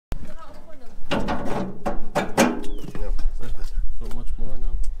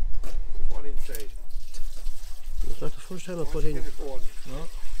time I put in. No.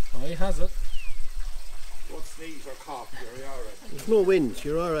 Oh, he has it. Don't sneeze or cough, you're alright. There's no wind,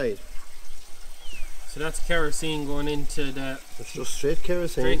 you're alright. So that's kerosene going into the... It's just straight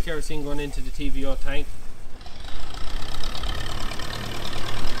kerosene. Straight kerosene going into the TVO tank.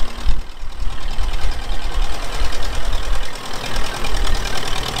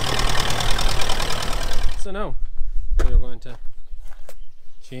 So now we're going to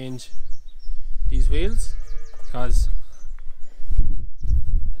change these wheels because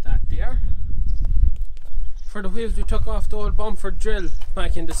that there for the wheels we took off the old Bumford drill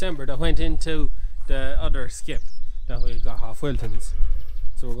back in December that went into the other skip that we got off Wilton's.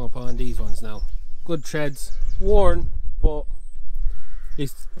 So we're going to put on these ones now. Good treads, worn, but at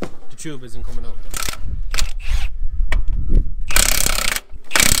least the tube isn't coming out of them.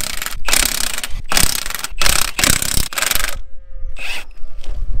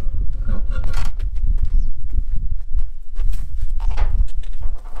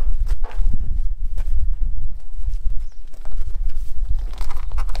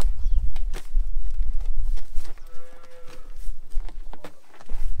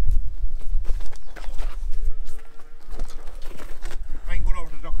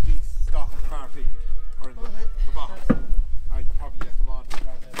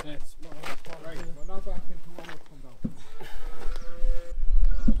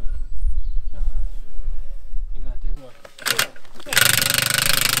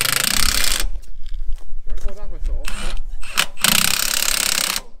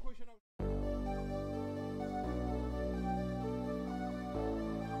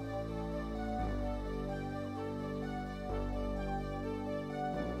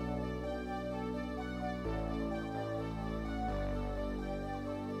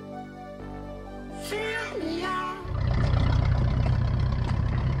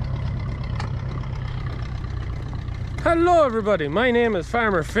 Hello everybody, my name is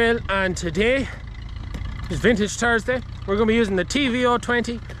Farmer Phil and today is Vintage Thursday. We're going to be using the TVO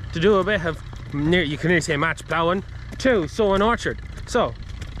 20 to do a bit of, you can nearly say match ploughing, to sow an orchard. So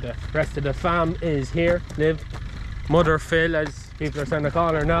the rest of the fam is here, Liv, Mother Phil as people are starting to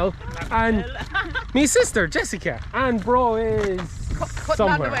call her now, and me sister Jessica, and bro is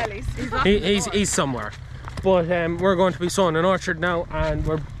somewhere. He's somewhere. But we're going to be sowing an orchard now and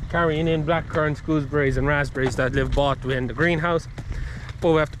we're carrying in blackcurrants, gooseberries and raspberries that Liv bought in the greenhouse.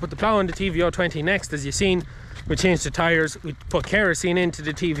 But we have to put the plough in the TVO 20 next. As you've seen, we changed the tyres, we put kerosene into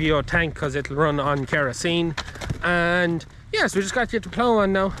the TVO tank because it'll run on kerosene. And yes, yeah, so we just got to get the plough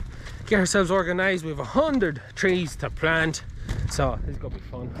on now, get ourselves organised. We have 100 trees to plant, so it's going to be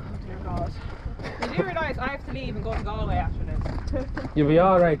fun. Oh dear God. You do realise I have to leave and go to Galway after this. You'll be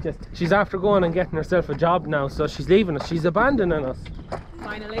alright. Just she's after going and getting herself a job now, so she's leaving us. She's abandoning us.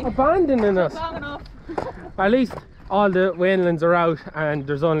 Finally. Abandoning us. Long enough. At least all the weanlings are out and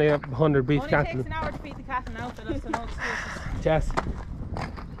there's only 100 beef cattle. Only takes an hour to feed the cat now, Philip, so no excuses. Jess,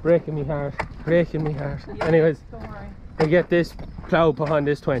 breaking me heart, breaking me heart. Yeah, anyways, don't worry. We'll get this plough behind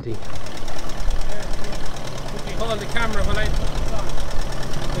this 20. Could you hold the camera while I put this on,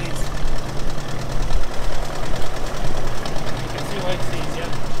 please? You can see why it sees, yeah?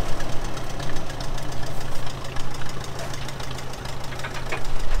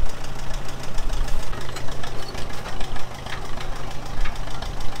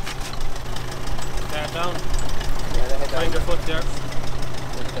 Down. Yeah, find your foot there.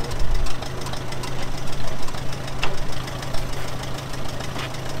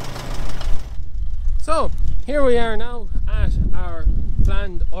 So here we are now at our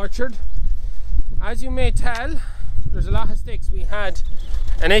planned orchard. As you may tell, there's a lot of sticks. We had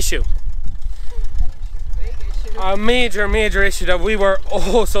an issue. A major issue that we were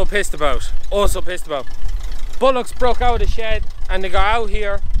oh so pissed about. Bullocks broke out of the shed and they got out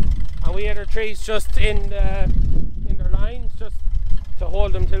here. And we had our trees just in their lines, just to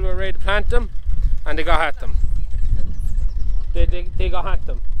hold them till we were ready to plant them, and they got at them. They got at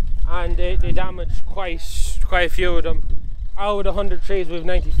them, and they damaged quite a few of them. Out of 100 trees, we have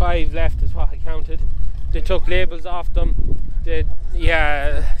 95 left, is what I counted. They took labels off them.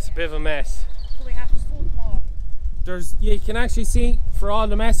 Yeah, it's a bit of a mess. So we have to pull them all. You can actually see for all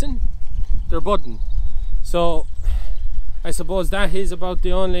the messing, they're budding. So I suppose that is about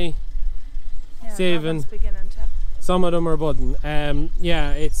the only. Yeah, saving. Some of them are budding.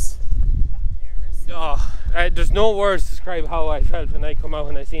 Yeah, it's there's no words to describe how I felt when I come out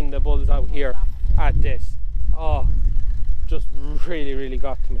and I seen the bulls out here at this. Oh, just really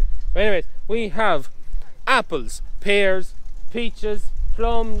got to me. But anyways, we have apples, pears, peaches,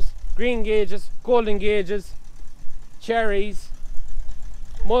 plums, green gages, golden gages, cherries,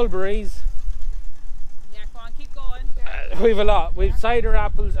 mulberries. Yeah, come on, keep going. we've a lot. We've cider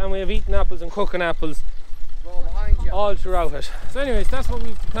apples and we have eaten apples and cooking apples all throughout it. So anyways, that's what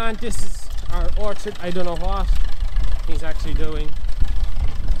we've planted. This is our orchard. I don't know what he's actually doing.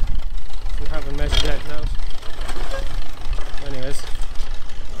 We haven't measured that now. Anyways.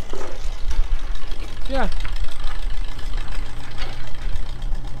 Yeah.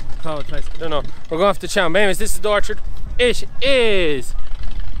 Oh, it's nice. I don't know. We're going off the channel. Anyways, this is the orchard. It is.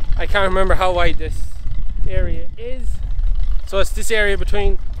 I can't remember how wide this area is. So it's this area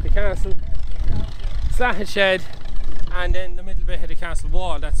between the castle, slatted shed, and then the middle bit of the castle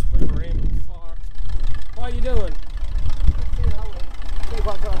wall. That's where we're aiming for. What are you doing? See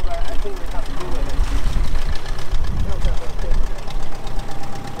what kind of thing we have to do with it.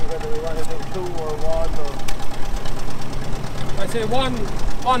 See whether we want to do 2 or 1 or... I say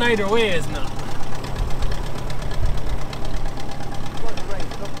one either way, isn't it?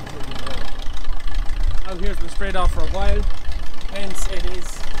 Out here's been sprayed off for a while, hence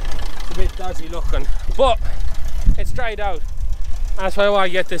it's a bit dodgy looking, but it's dried out. That's why I want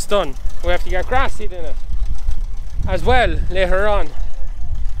to get this done. We have to get grass seed in it as well later on.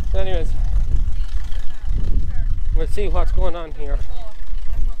 So anyways, we'll see what's going on here.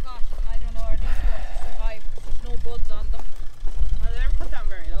 I don't know, are these going to survive? There's no buds on them. Well, they never cut down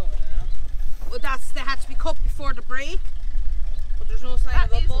very low, you know. Well, they had to be cut before the break, but there's no sign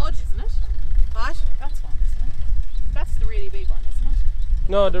of a bud. Isn't it? What? That's one, isn't it? That's the really big one, isn't it?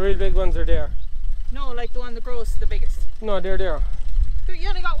 No, the real big ones are there. No, like the one that grows the biggest. No, they're there. You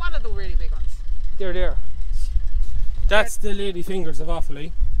only got one of the really big ones. They're there. That's the lady fingers of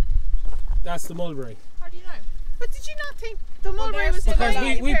Offaly. That's the mulberry. How do you know? But did you not think the mulberry was in Because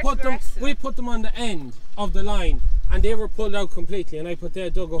line we put them on the end of the line and they were pulled out completely, and I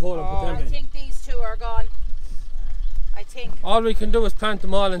dug a hole and put them in. I think these two are gone. I think. All we can do is plant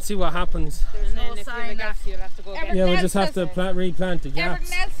them all and see what happens. There's no sign of you'll have to go get Yeah, we just have to replant the gaps.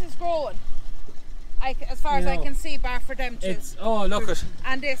 Everything else is growing. As far as I can see, bar for them two. Oh, look at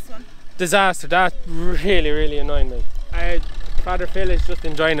And this one. disaster. That really annoyed me. Father Phil is just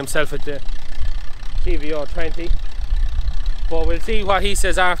enjoying himself at the TVO 20. But we'll see what he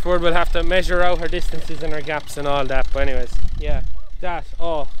says afterward. We'll have to measure out our distances and our gaps and all that. But anyways, yeah, that's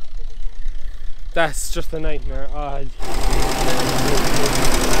just a nightmare. So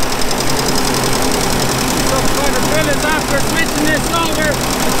Father Phil is after switching this over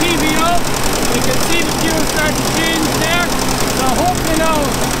to TVO. We can see the fuel start to change there. So hopefully now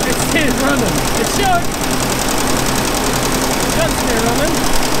it's still running. It should. It should stay running.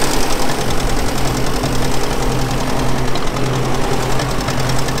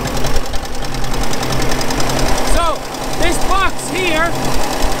 So this box here,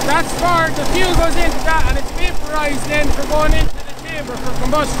 that's for the fuel goes into that and it's vaporised then for going into the chamber for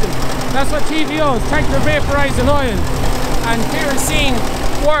combustion. That's what TVO is, techno vaporising oil. And kerosene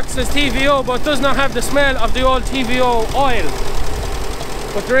works as TVO but does not have the smell of the old TVO oil.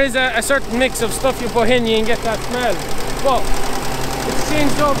 But there is a certain mix of stuff you put in, you can get that smell. But it's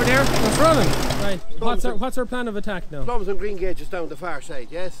changed over there, it's running. Right, what's our plan of attack now? Plums and green gages down the far side,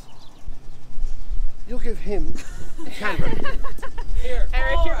 yes? You give him the camera. Here.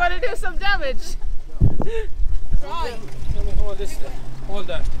 Eric, you're going to do some damage. Right. Let me hold this there. Hold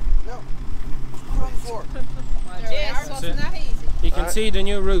that. No. Run for it. Yes, wasn't that easy? You can see the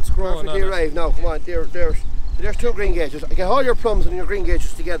new roots growing on Perfectly it. arrived now, come on, there's 2 green gauges. Get all your plums and your green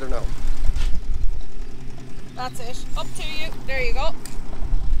gauges together now. That's it. Up to you. There you go.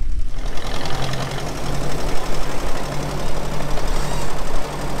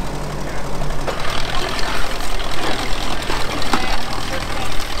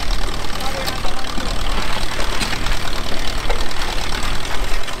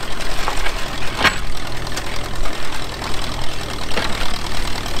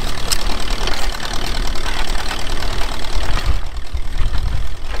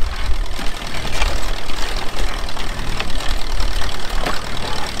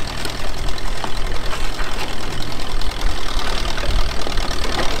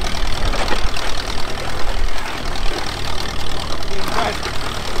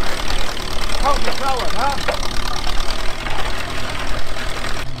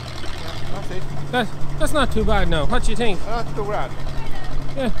 That's not too bad now. What do you think? Not too bad.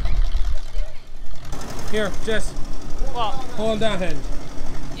 Yeah. Here, Jess. What? Hold that end.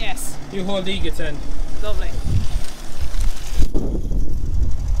 Yes. You hold Eagot's end. Lovely.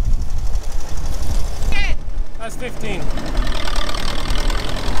 Okay. That's 15. Right,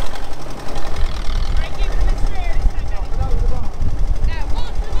 keep it a bit straighter this time, Now, go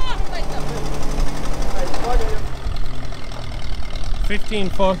to the bottom like that. 15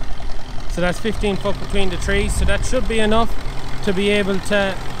 foot. So that's 15 foot between the trees, so that should be enough to be able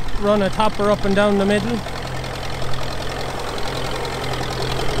to run a topper up and down the middle.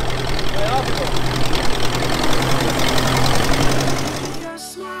 Your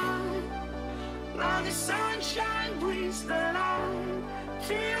smile, now the sunshine brings the light.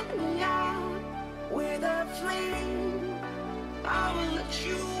 Fill me out with a flame. I will let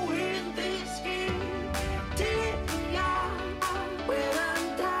you in this game. Take me out when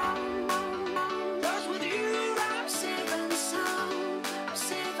I'm down. 'Cause with you I'm safe and sound. I'm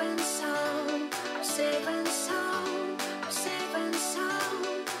safe and sound. I'm safe and sound. I'm safe and sound.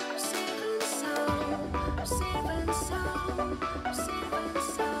 I'm safe and sound. I'm safe and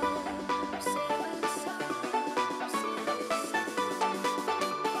sound. I'm safe and sound. I'm safe and sound.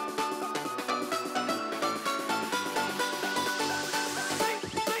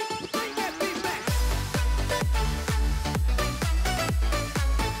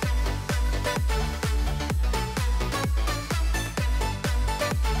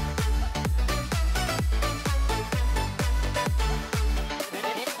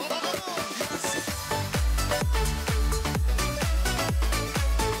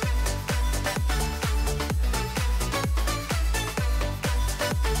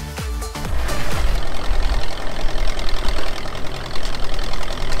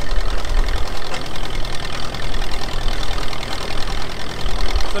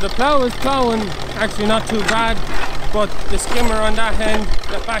 So the plough is ploughing actually not too bad, but the skimmer on that end,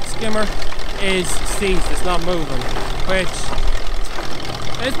 the back skimmer, is seized, it's not moving, which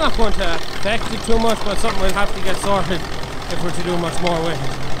it's not going to affect it too much, but something we'll have to get sorted if we're to do much more with it.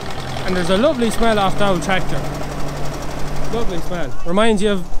 And there's a lovely smell off the old tractor. Lovely smell. Reminds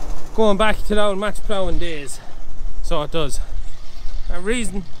you of going back to the old match ploughing days. So it does. A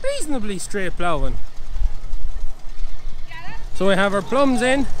reasonably straight ploughing. So we have our plums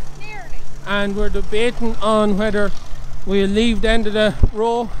in, and we're debating on whether we'll leave the end of the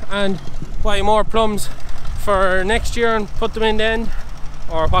row and buy more plums for next year and put them in the end,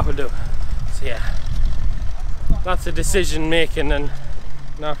 or what we'll do. So yeah, lots of decision making and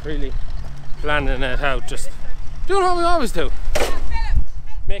not really planning it out, just doing what we always do.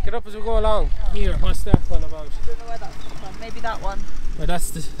 Make it up as we go along. Here, what's that one about? I don't know where that's from. Maybe that one. Well,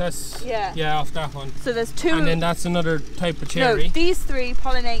 that's yeah, off that one. So there's two. And then that's another type of cherry. No, these three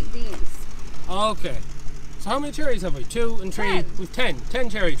pollinate these. Okay. So how many cherries have we? 2 and 3. 10. We've 10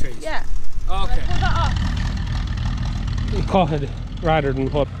 cherry trees. Yeah. Okay. Pull that up. We cut it rather than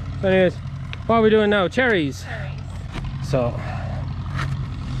put. So anyways, what are we doing now? Cherries. So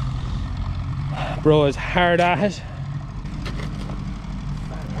bro is hard at it.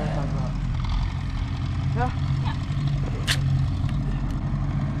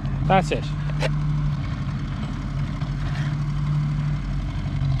 That's it.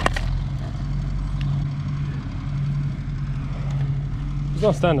 There's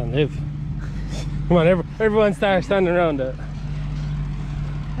no stand and live. Come on, everyone start standing around it.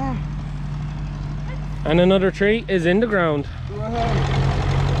 And another tree is in the ground.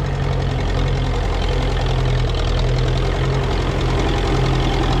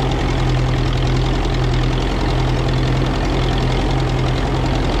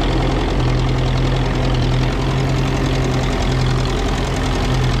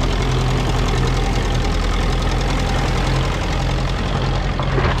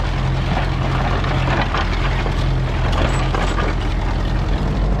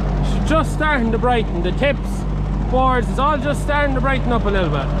 Just starting to brighten, the tips, boards, it's all just starting to brighten up a little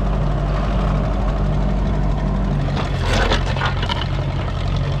bit.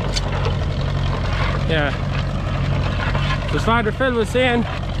 Yeah, as Father Phil was saying,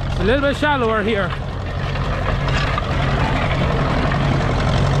 it's a little bit shallower here.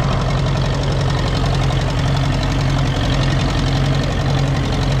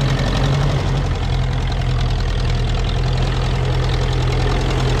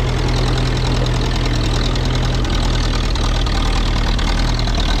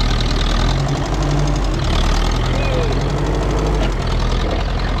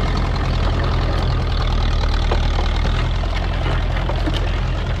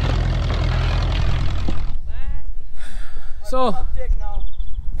 So,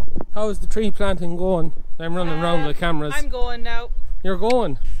 how's the tree planting going? I'm running around with cameras. I'm going now. You're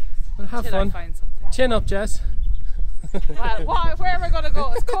going? Well, have Till fun. I find something. Chin up, Jess. Well, where am I going to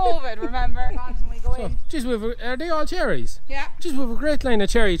go? It's COVID, remember? We go in. Geez, are they all cherries? Yeah. Geez, we have a great line of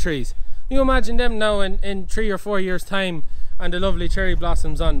cherry trees. You imagine them now in 3 or 4 years' time and the lovely cherry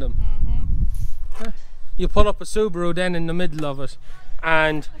blossoms on them. You put up a Subaru then in the middle of it.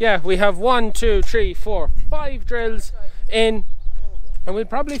 And yeah, we have 1, 2, 3, 4, 5 drills in And we'd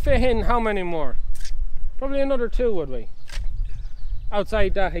probably fit in how many more? Probably another 2, would we?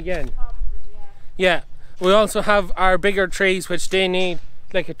 Outside that again. Probably, Yeah. We also have our bigger trees, which they need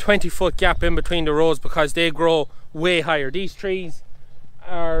like a 20-foot gap in between the rows because they grow way higher. These trees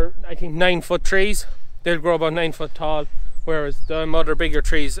are, I think, 9-foot trees. They'll grow about 9 foot tall, whereas the other bigger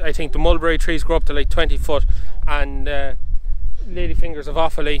trees, I think the mulberry trees grow up to like 20 foot, and ladyfingers of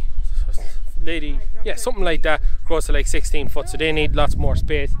Offaly, something like that, grows to like 16 foot, so they need lots more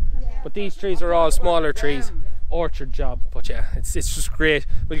space. But these trees are all smaller trees, orchard job. But yeah, it's just great.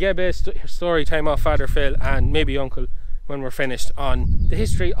 We'll get a bit of story time off Father Phil and maybe Uncle when we're finished on the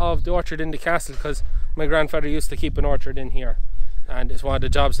history of the orchard in the castle, because my grandfather used to keep an orchard in here, and it's one of the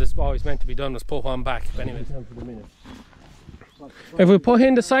jobs that's always meant to be done was put one back. But anyways, if we put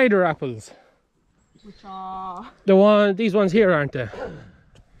in the cider apples, which are these ones here, aren't they?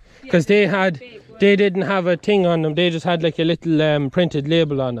 Because they didn't have a thing on them, they just had like a little printed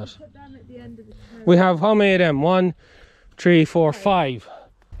label on it. put them at the end of the term. We have how many of them? 1, 3, 4, 5.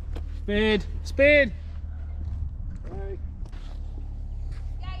 Spade. Yeah,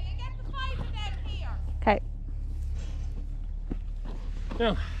 you get the 5 of them here. Okay.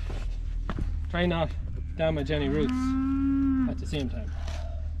 No. Try not damage any roots at the same time.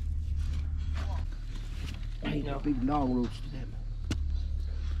 Ain't no big long roots to them.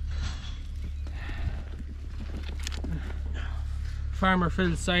 Farmer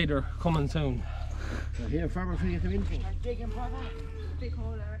Phil's cider coming soon. So here, Farmer Phil, you come in for. Digging for that. Big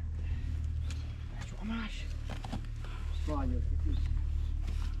hole there. Oh, mash. Small, you'll get this.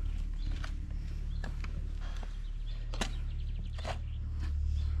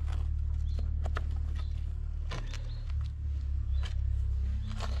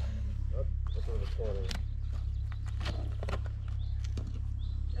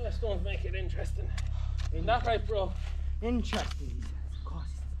 Yeah, stones make it interesting. Isn't that right, bro? Interesting. Of course,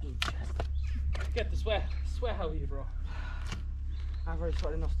 it's interesting. Get the sweat out of you, bro. I've already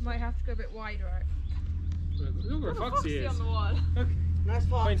sweat enough. Might have to go a bit wider out. Look where Foxy is. on the wall. Look, Nice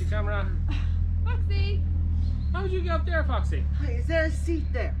fox. point the camera. Foxy! How did you get up there, Foxy? Wait, is there a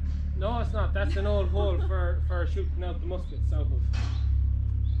seat there? No, it's not. That's an old hole for shooting out the muskets south of.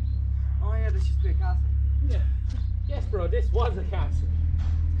 Oh yeah, this used to be a castle. Yeah. Yes, bro, this was a castle.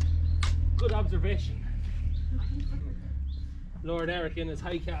 Good observation. Lord Eric in his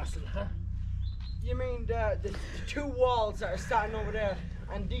high castle, huh? You mean the 2 walls that are standing over there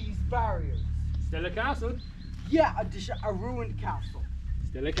and these barriers? Still a castle. Yeah, a ruined castle.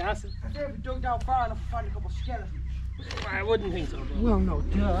 Still a castle. Have they ever dug down far enough to find a couple of skeletons? I wouldn't think so, bro. Well, no,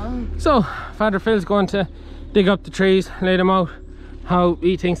 duh. So, Father Phil's going to dig up the trees, lay them out how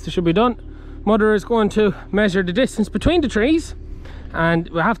he thinks they should be done. Mother is going to measure the distance between the trees, and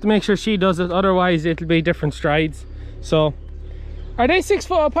we have to make sure she does it, otherwise it'll be different strides. So, are they 6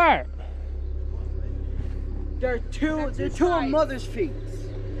 foot apart? They're two of Mother's feet.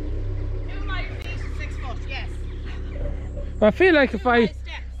 2 of my feet is 6 foot, yes. I feel like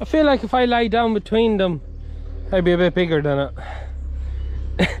if I lie down between them, I'd be a bit bigger than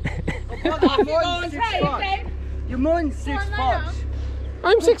it. You're more than 6 foot.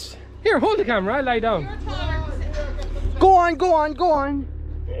 I'm 6. Here, hold the camera. I lie down. Go on.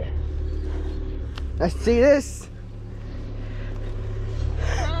 Let's see this.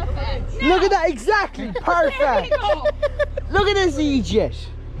 Perfect. Look at that, exactly, perfect. Look at this idiot.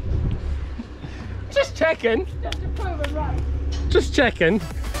 Just checking. Just to prove it right. Just checking.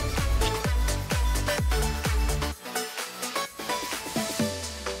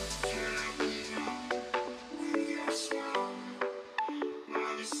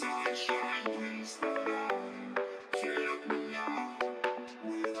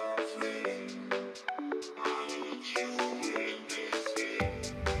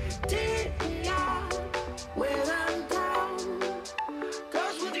 Take me out when I'm down.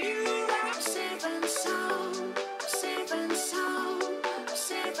 'Cause with you I'm safe and sound. Safe and sound.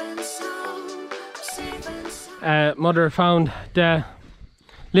 Safe and sound. Safe and sound. Mother found the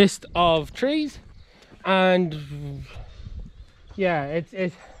list of trees, and yeah,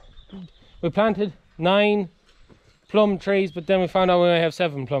 we planted 9 plum trees, but then we found out we only have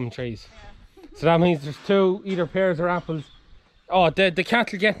 7 plum trees. So that means there's 2 either pears or apples. Oh, the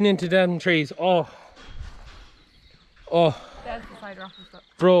cattle getting into them trees. Oh, There's the cider apples that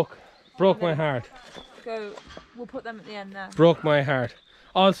broke my heart. go. We'll put them at the end there. Broke my heart.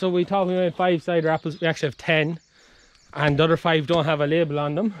 Also, we thought we had 5 cider apples. We actually have 10, and the other 5 don't have a label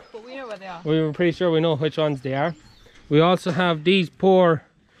on them. But we know where they are. We were pretty sure we know which ones they are. We also have these poor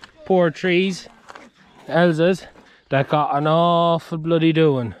trees, Elsa's, that got an awful bloody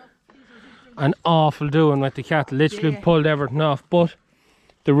doing. An awful doing with the cattle. Literally pulled everything off. But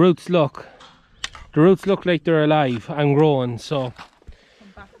the roots look like they're alive and growing. So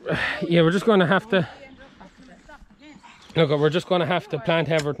yeah, we're just going to have to look. We're just going to have to plant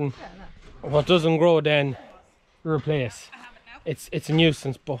everything. What doesn't grow, then replace. It's a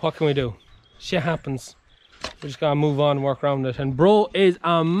nuisance, but what can we do? Shit happens. We just gotta move on and work around it. And bro is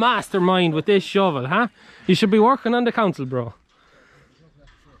a mastermind with this shovel, huh? You should be working on the council, bro.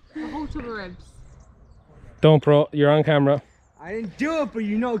 A whole tub of ribs. Don't, bro. You're on camera. I didn't do it, but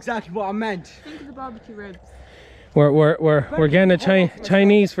you know exactly what I meant. Think of the barbecue ribs. We're getting a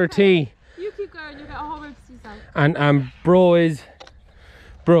Chinese for tea. You keep going, you get a whole ribs to yourself. And bro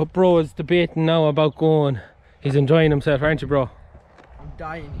is debating now about going. He's enjoying himself, aren't you, bro? I'm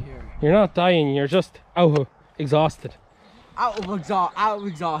dying here. You're not dying, you're just exhausted. Out of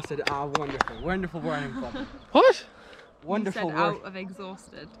exhausted. Ah, wonderful. Wonderful wording, Bob. What? Wonderful You said word. out of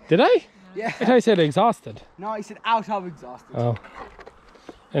exhausted. Did I? Yeah. I thought I said exhausted. No, I said out of exhausted. Oh.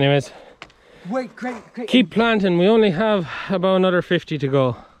 Anyways, Wait, great. keep planting. We only have about another 50 to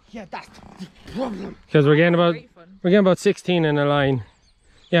go. Yeah, that's the problem. Because we're getting Great fun. 16 in a line.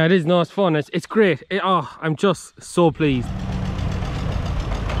 Yeah, it is. No, it's fun. It's great. I'm just so pleased.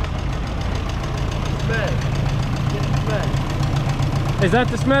 Is that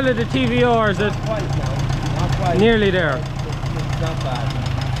the smell of the TVO, or is it nearly there? It's not bad.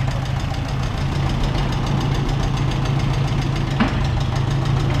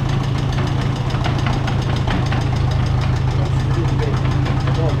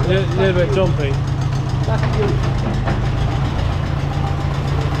 Little bit jumpy. That's good.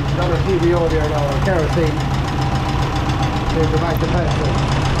 He's got a TVO there now, kerosene. Take it back to petrol.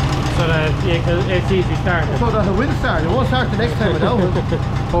 So that it's easy starting. So that it will start. It won't start the next time without it.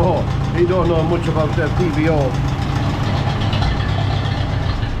 Oh, you don't know much about the TVO.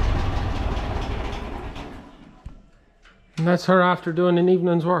 And that's her after doing an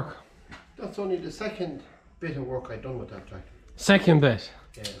evening's work. That's only the second bit of work I've done with that tractor. Second bit.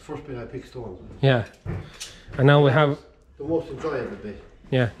 Yeah, the first bit I picked stones. Yeah. And now we have, The most enjoyable bit.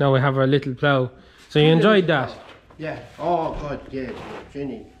 yeah, now we have our little plough. So you enjoyed that? Yeah. Oh God, yeah,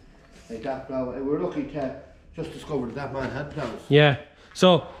 Jenny. Like that plough. We were lucky to just discover that man had ploughs. Yeah.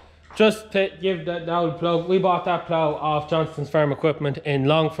 So just to give the old plough, we bought that plough off Johnston's Farm Equipment in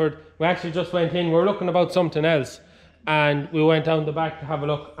Longford. We actually just went in, we were looking about something else, and we went down the back to have a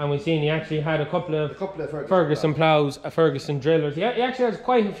look, and we seen he actually had a couple of Ferguson ploughs, a Ferguson drillers. Yeah, he actually has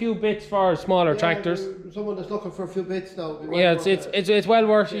quite a few bits for smaller tractors. Someone that's looking for a few bits now. Yeah, it's well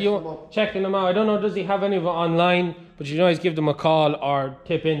worth you checking them out. I don't know, does he have any of it online, but you can always give them a call or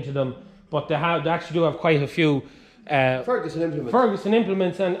tip into them. But they actually do have quite a few Ferguson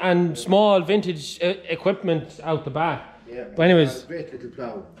implements and small vintage equipment out the back. Yeah, but anyways, great little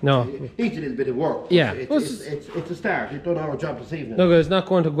plough. No, it needs a little bit of work. Yeah, it's a start. We've done our job this evening. No, it's not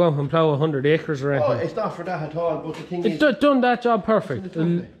going to go out and plough 100 acres or anything. Oh, it's not for that at all. But the thing it's is, done that job perfect.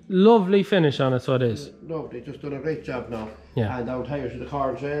 Lovely finish on it, so it is. No, they've just done a great job now. Yeah. And our tires to the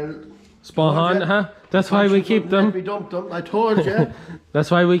car trail. Spot on, huh? That's why we keep them. We dumped them. I told you. That's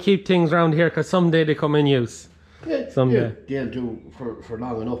why we keep things around here, because someday they come in use. Yeah, someday. They'll do for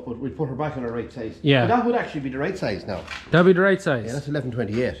long enough, but we'll put her back in her right size. Yeah. But that would actually be the right size now. That'd be the right size. Yeah, that's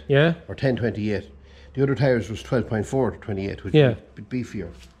 1128. Yeah. Or 1028. The other tires was 12.4 to 28, which is a bit beefier.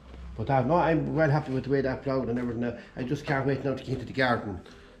 But no, I'm well happy with the way that ploughed and everything. I just can't wait now to get into the garden,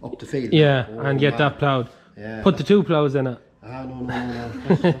 up the field. Yeah, and get that ploughed. Yeah. Put the 2 ploughs in it. Ah, no.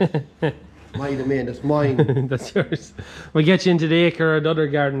 Mine, man, that's mine. That's yours. We'll get you into the acre or the other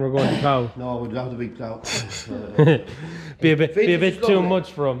garden we're going to plough. No, we'd have to be plough. be a bit too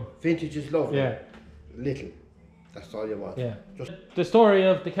much for him. Vintage is lovely. Yeah. Little. That's all you want. Yeah. Just the story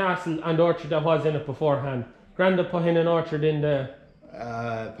of the castle and orchard that was in it beforehand. Granda put in an orchard in the...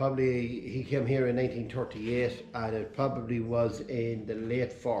 probably he came here in 1938, and it probably was in the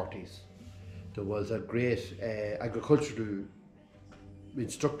late 40s. There was a great agricultural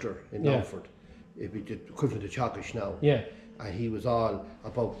instructor in Longford. It'd be the equivalent of Chalkish now. Yeah. And he was all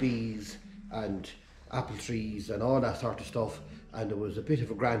about bees and apple trees and all that sort of stuff. And there was a bit of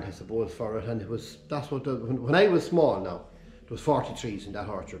a grant, I suppose, for it. And when I was small now, there was 40 trees in that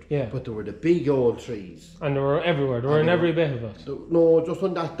orchard. Yeah. But there were the big old trees. And they were everywhere. They were in every bit of it. No, just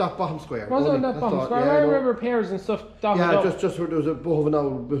on that bottom square. Was it on that bottom square? I remember pears and stuff. Yeah, just where there was a bit of an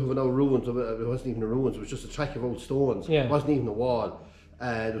old ruins. It wasn't even a ruins. It was just a track of old stones. Yeah. It wasn't even a wall.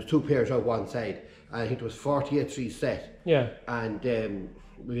 There was 2 pairs out one side. And I think there was 48 trees set. Yeah. And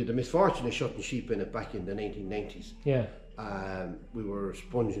we had the misfortune of shutting sheep in it back in the 1990s. Yeah. We were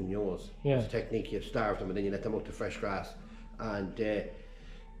sponging yours. Yeah. It's a technique. You starve them and then you let them out to fresh grass. And they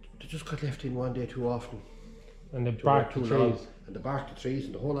just got left in one day too often. And the to bark work the too long. trees. And the bark the trees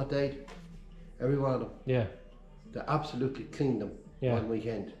and the whole lot died. Every one of them. Yeah. They absolutely cleaned them one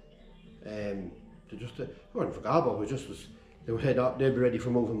weekend. They just weren't forgot about. We just was. They would head up. They'd be ready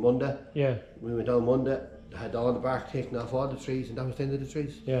for moving Monday. Yeah. We went down Monday. They had all the bark taken off all the trees, and that was the end of the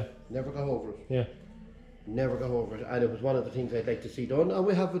trees. Yeah. Never got over it. Yeah. Never got over it, and it was one of the things I'd like to see done, and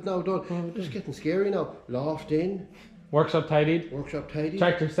we have it now done. It's getting scary now. Loft in, Workshop tidied. workshop tidy,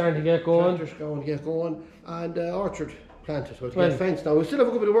 Tractor starting to get going. tractors going to get going, and orchard planted. So it's get fenced now. We still have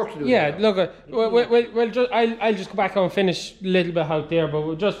a good bit of work to do. Yeah, there. look, I'll just go back and finish a little bit out there, but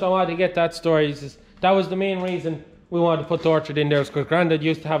we just I want to get that story. That was the main reason we wanted to put the orchard in there, because Grandad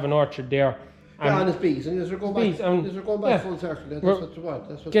used to have an orchard there. And it's bees, and they're going bees, back. They're going back yeah. full circle. That's what you want.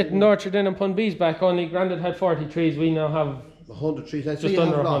 That's what Getting the orchard in and putting bees back. Only Grandad had 40 trees. We now have 100 trees. just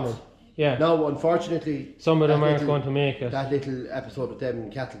under 100. Yeah. Now, unfortunately, Some of them that aren't little- going to make it. That little episode with them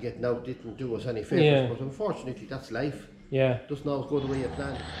and cattle getting out didn't do us any favours, Yeah. but unfortunately, that's life. Yeah. Doesn't always go the way you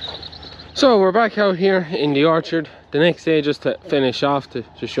planned. So we're back out here in the orchard the next day, just to finish off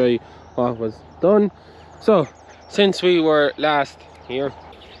to show you what was done. So since we were last here,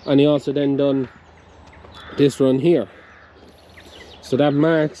 and he also then done this run here, so that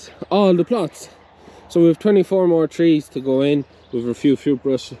marks all the plots. So we have 24 more trees to go in. We have a few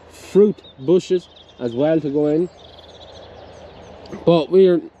fruit bushes as well to go in, but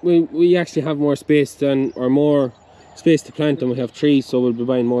we actually have more space than, or more space to plant than we have trees, so we'll be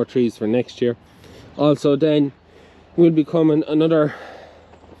buying more trees for next year. Also then we'll be coming another,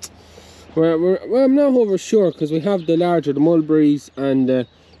 well, I'm not over sure, because we have the larger, the mulberries and the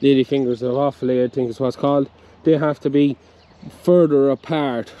ladyfingers of Offaly, I think is what's called. They have to be further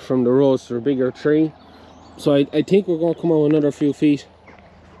apart from the rows for a bigger tree. So I think we're going to come out another few feet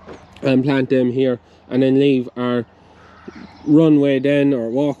and plant them here, and then leave our runway then,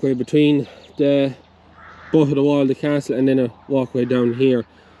 or walkway, between the both of the wall of the castle, and then a walkway down here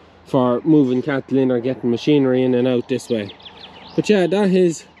for moving cattle in or getting machinery in and out this way. But yeah,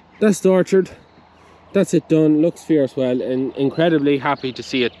 that's the orchard. That's it done. Looks fierce well, and incredibly happy to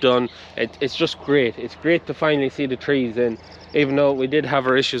see it done. It's just great. It's great to finally see the trees in, even though we did have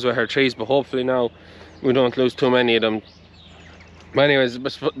our issues with our trees, but hopefully now we don't lose too many of them. But anyways,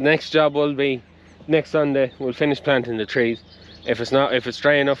 next job will be next Sunday. We'll finish planting the trees. If it's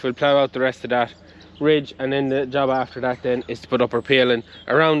dry enough, we'll plough out the rest of that ridge, and then the job after that then is to put up our paling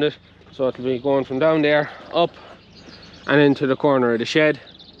around it. So it'll be going from down there up and into the corner of the shed.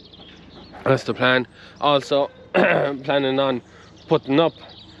 That's the plan. Also planning on putting up,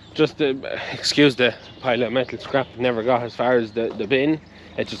 just excuse the pile of metal scrap, never got as far as the bin.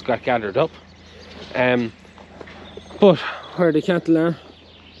 It just got gathered up. But where the cattle are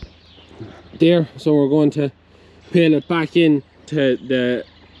there, so we're going to pale it back in to the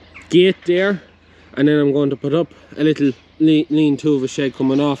gate there, and then I'm going to put up a little lean-to of a shed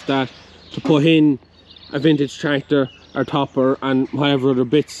coming off that to put in a vintage tractor, our topper, and whatever other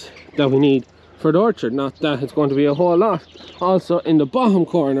bits that we need for the orchard. Not that it's going to be a whole lot. Also in the bottom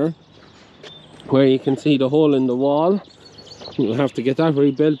corner, where you can see the hole in the wall, we'll have to get that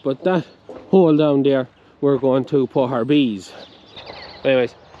rebuilt, but that hole down there we're going to put our bees.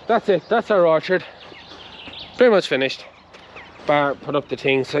 Anyways, that's it. That's our orchard. Pretty much finished. Bar put up the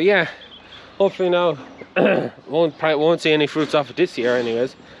thing. So yeah, hopefully now won't see any fruits off it this year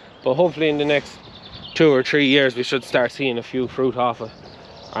anyways, but hopefully in the next 2 or 3 years we should start seeing a few fruit off it,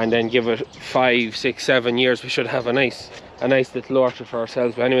 and then give it 5, 6, 7 years we should have a nice little orchard for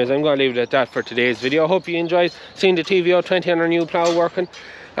ourselves. But anyways, I'm going to leave it at that for today's video. I hope you enjoyed seeing the TVO 20 on our new plough working,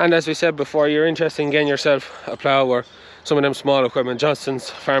 and as we said before, you're interested in getting yourself a plough or some of them small equipment. Johnston's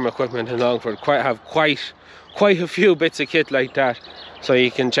farm equipment in Longford have quite a few bits of kit like that, so you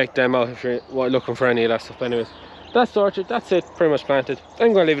can check them out if you're looking for any of that stuff. But anyways, that's the orchard. That's it, pretty much planted.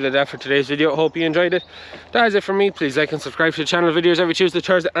 I'm going to leave it at that for today's video. Hope you enjoyed it. That is it from me. Please like and subscribe to the channel. Videos every Tuesday,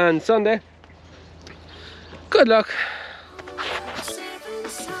 Thursday and Sunday. Good luck. Saving